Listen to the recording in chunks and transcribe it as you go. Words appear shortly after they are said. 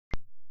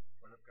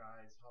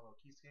guys? Hollow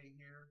Kisuke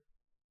here.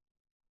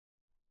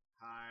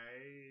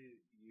 Hi,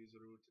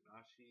 Yuzuru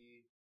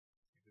Tanashi.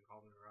 You can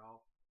call me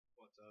Ralph.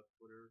 What's up?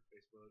 Twitter,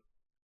 Facebook,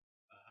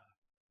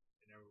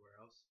 and everywhere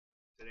else.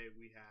 Today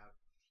we have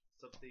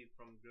something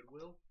from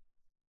Goodwill.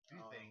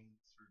 Two things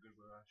for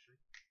Goodwill,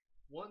 actually.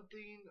 One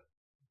thing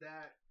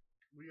that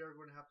we are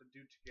going to have to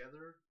do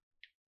together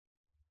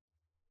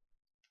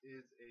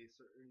is a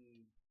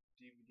certain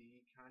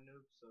DVD kind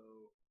of.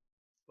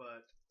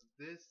 But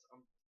this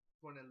I'm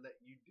going to let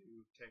you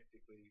do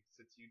technically,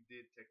 since you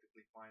did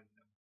technically find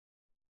them.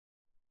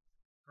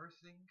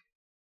 First thing,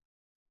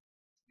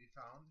 we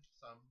found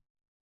some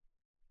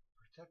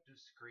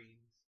protective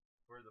screens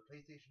for the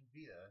PlayStation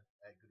Vita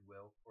at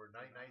Goodwill for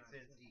 99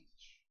 cents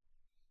each,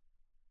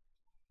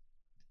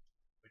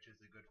 which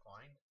is a good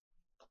find.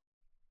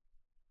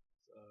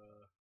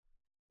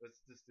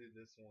 Let's just do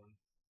this one,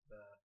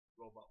 the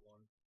robot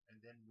one. And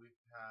then we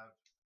have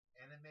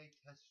Anime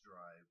Test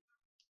Drive.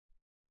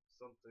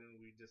 Something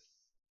we just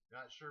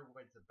Not sure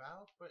what it's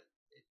about, but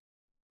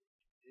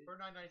for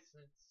 99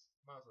 cents,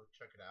 might as well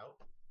check it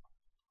out.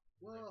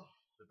 Well,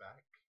 the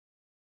back.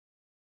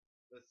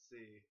 Let's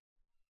see.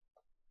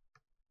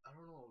 I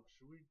don't know.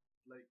 Should we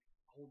like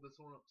hold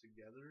this one up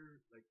together,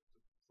 like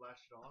to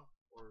flash it off,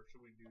 or should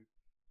we do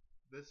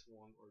this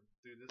one, or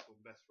do this one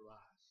best for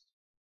last?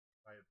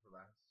 Try it for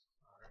last.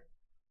 All right.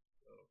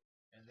 So,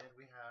 and then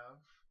we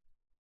have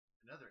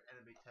another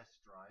Anime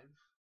Test Drive.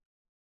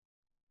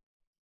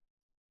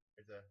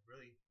 There's a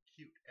really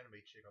cute anime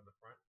chick on the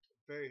front.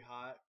 Very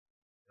hot.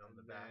 And on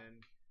the back,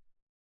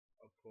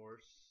 of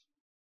course,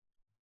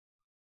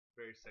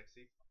 very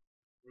sexy.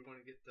 We're going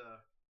to get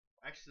to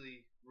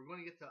we're going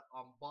to get to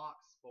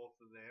unbox both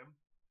of them.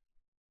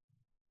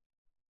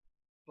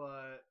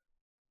 But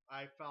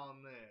I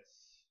found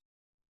this.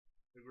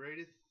 The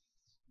greatest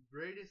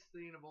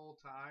thing of all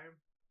time.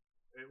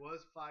 It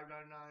was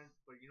 $5.99,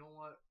 but you know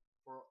what?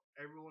 For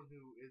everyone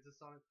who is a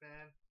Sonic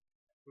fan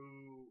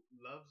who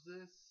loves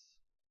this,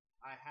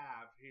 I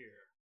have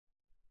here.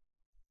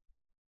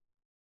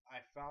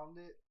 I found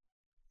it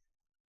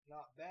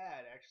not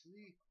bad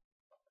actually.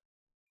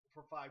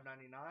 For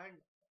 $5.99,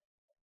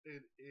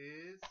 it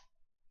is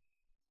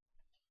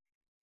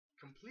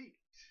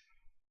complete.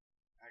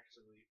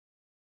 Actually,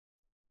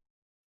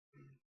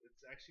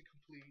 it's actually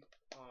complete.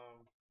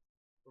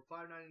 For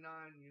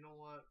 $5.99, you know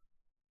what?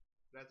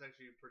 That's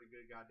actually a pretty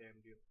good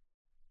goddamn deal.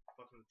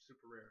 Fucking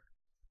super rare.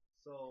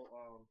 So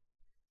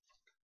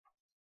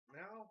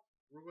now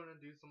we're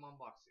gonna do some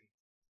unboxing.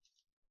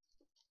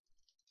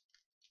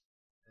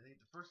 I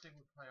think the first thing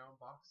we probably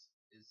unbox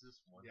is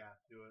this one. Yeah,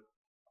 do it.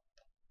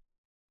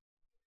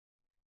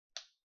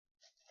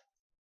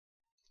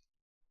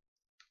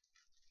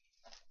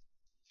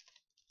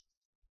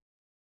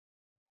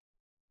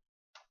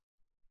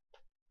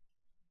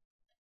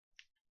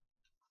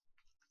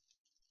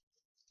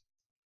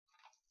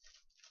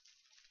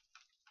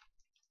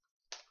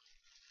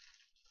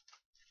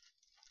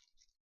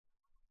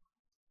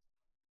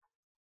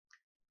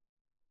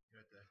 You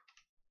have to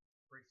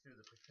break through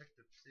the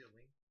protective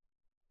sealing.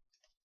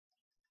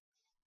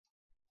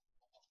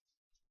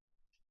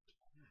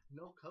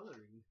 No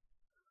coloring.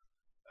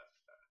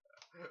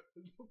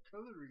 No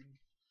coloring.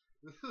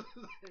 This is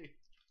like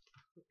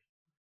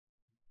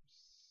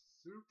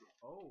super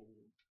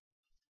old.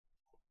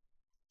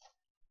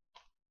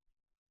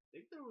 I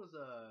think there was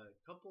a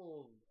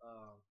couple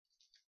of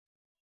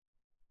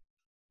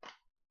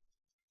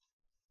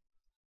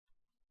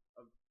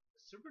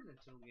Super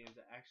Nintendo games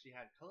that actually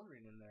had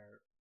coloring in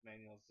their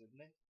manuals, didn't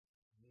they?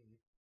 Mm.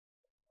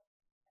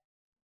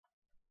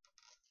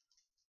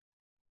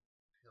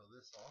 Peel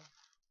this off.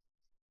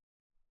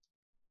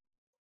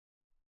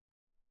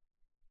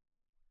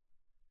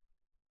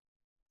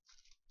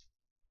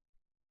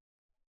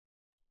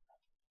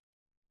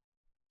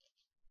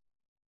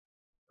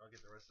 I'll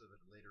get the rest of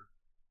it later.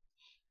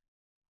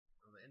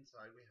 On the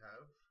inside we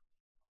have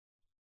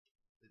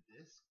the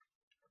disc.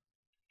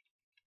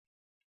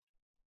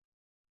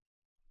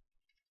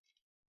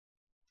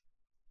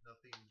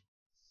 Nothing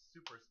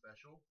super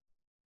special.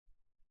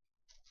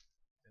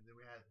 And then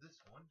we have this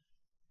one,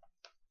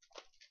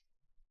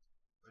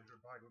 which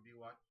we're probably going to be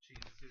watching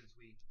as soon as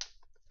we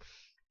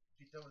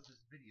get done with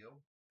this video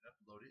and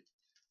upload it.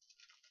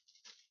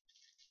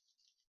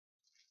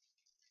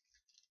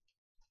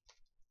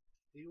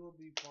 He will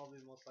be probably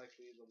most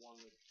likely the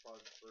one that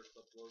probably first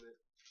upload it.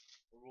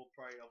 Or we'll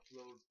probably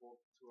upload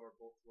both to our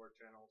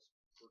channels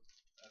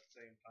at the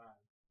same time.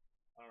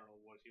 I don't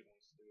know what he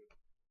wants to do.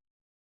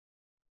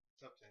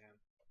 It's up to him.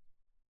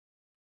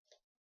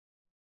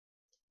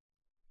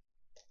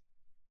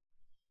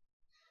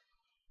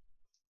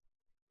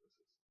 This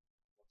is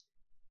fucking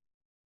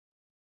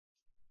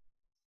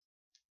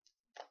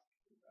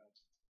bad.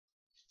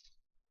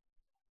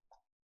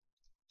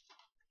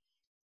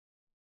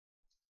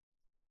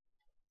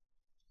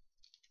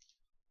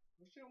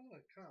 Actually, I'm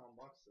gonna kind of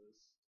unbox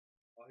this.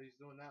 While he's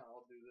doing that,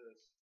 I'll do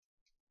this.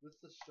 Let's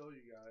just show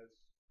you guys.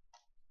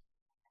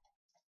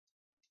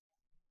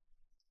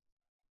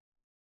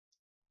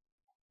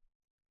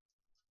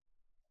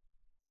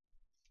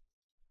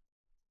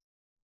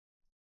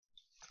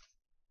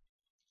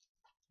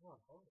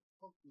 how the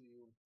fuck do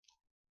you?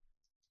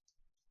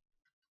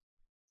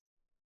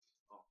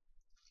 Oh,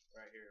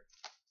 right here,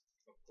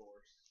 of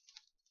course.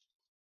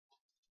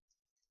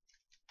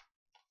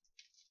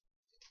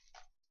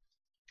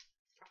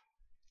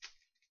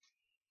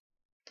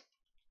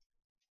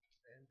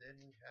 And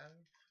then we have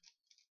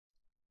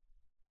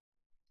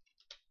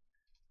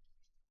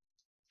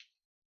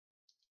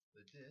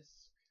the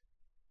disc.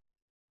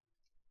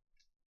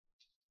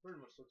 Pretty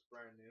much looks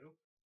brand new.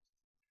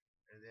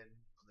 And then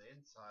on the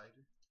inside,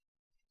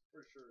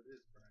 For sure it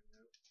is brand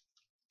new.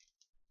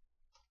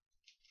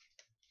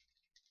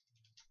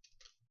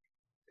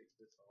 Take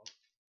this off.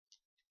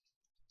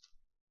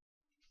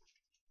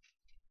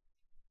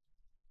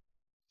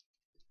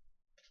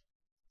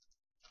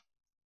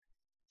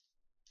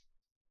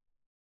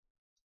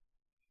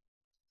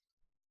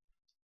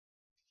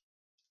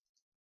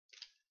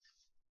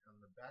 on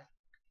the back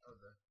of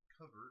the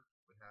cover,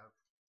 we have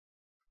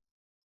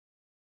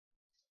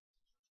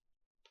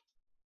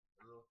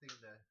a little thing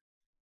to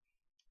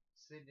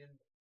send in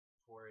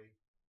for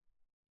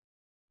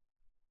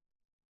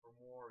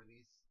more of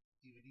these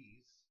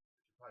DVDs,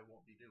 which you probably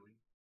won't be doing.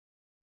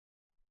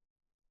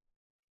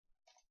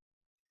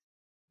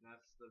 And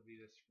that's the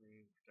Vita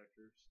screen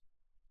protectors.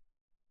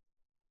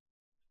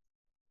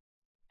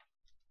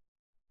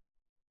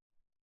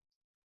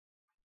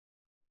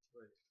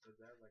 Wait, is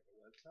that like a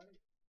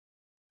website?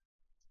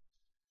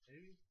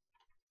 Maybe?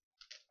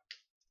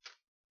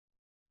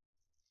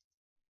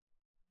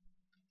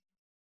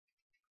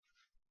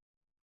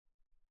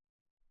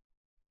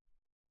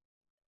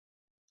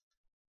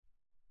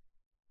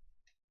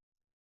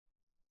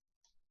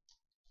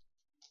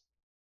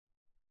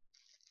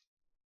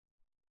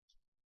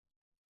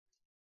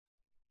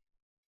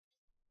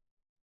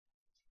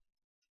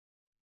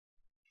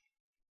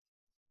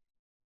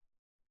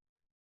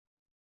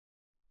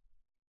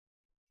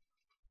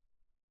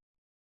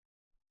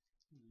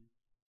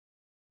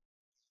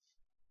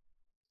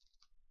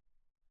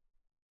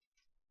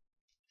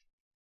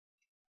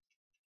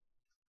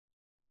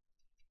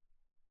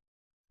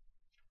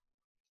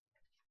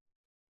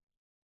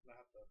 I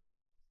have to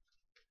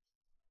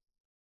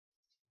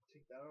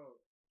take that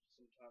out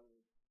sometime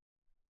and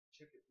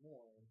check it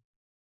more.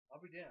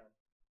 I'll be damned.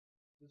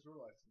 Just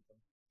realized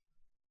something.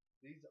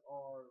 These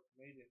are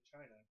made in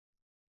China,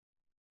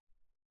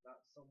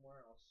 not somewhere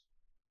else.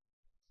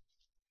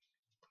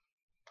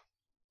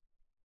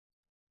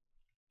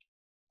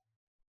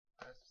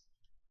 That's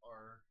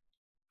our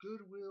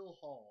Goodwill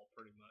haul,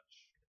 pretty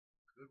much.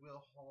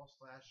 Goodwill haul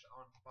 /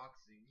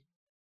 unboxing.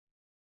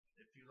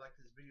 If you like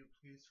this video,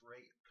 please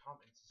rate,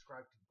 comment, and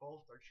subscribe to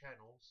both our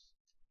channels.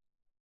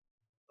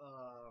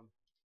 On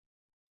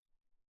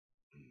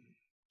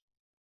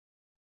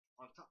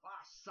top,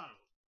 son of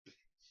a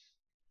bitch.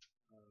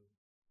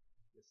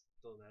 Just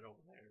throw that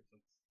over there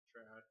since it's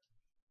trash.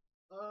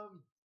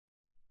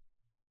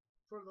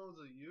 For those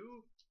of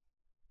you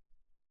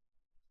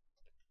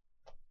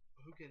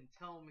who can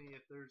tell me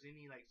if there's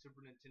any like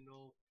Super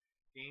Nintendo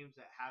games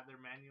that have their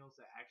manuals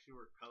that actually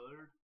were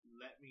colored,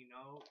 let me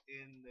know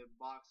in the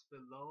box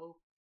below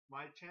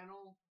my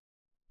channel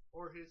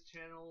or his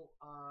channel.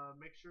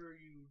 Make sure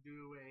you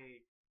do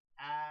a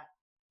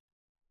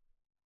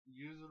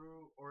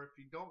 @Yuzuru, or if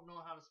you don't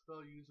know how to spell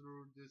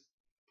Yuzuru, just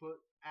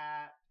put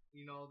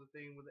the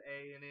thing with the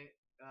A in it.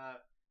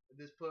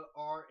 Just put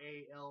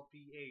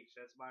RALPH.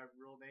 That's my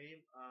real name.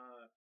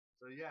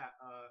 So yeah,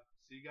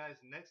 see you guys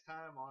next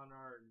time on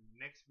our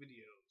next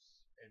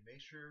videos. And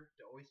make sure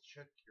to always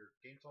check your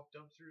GameStop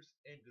dumpsters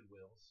and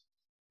Goodwills.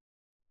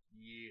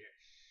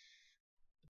 Yes.